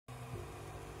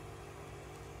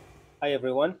Hi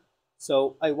everyone.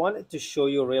 So I wanted to show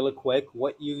you really quick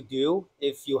what you do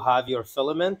if you have your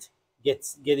filament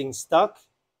getting stuck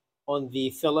on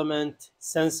the filament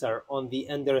sensor on the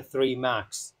Ender 3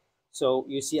 Max. So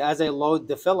you see as I load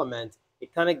the filament,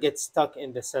 it kind of gets stuck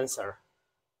in the sensor.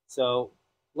 So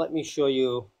let me show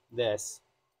you this.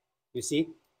 You see,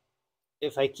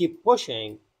 if I keep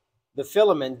pushing, the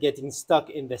filament getting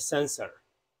stuck in the sensor.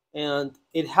 And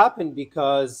it happened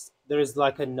because there is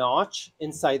like a notch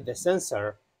inside the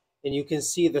sensor and you can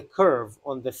see the curve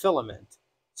on the filament.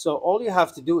 So all you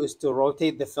have to do is to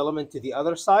rotate the filament to the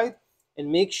other side and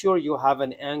make sure you have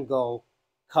an angle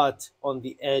cut on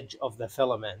the edge of the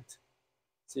filament.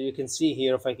 So you can see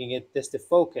here, if I can get this to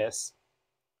focus,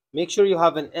 make sure you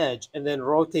have an edge and then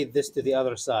rotate this to the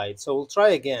other side. So we'll try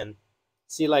again.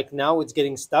 See, like now it's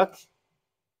getting stuck.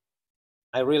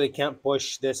 I really can't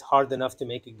push this hard enough to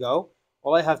make it go.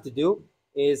 All I have to do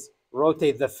is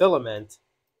rotate the filament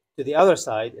to the other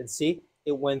side and see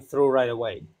it went through right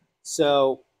away.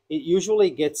 So it usually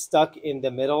gets stuck in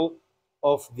the middle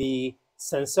of the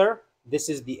sensor. This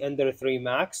is the Ender 3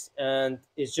 Max, and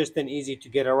it's just an easy to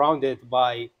get around it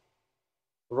by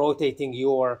rotating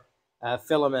your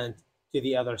filament to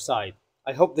the other side.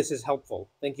 I hope this is helpful.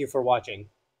 Thank you for watching.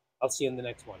 I'll see you in the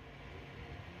next one.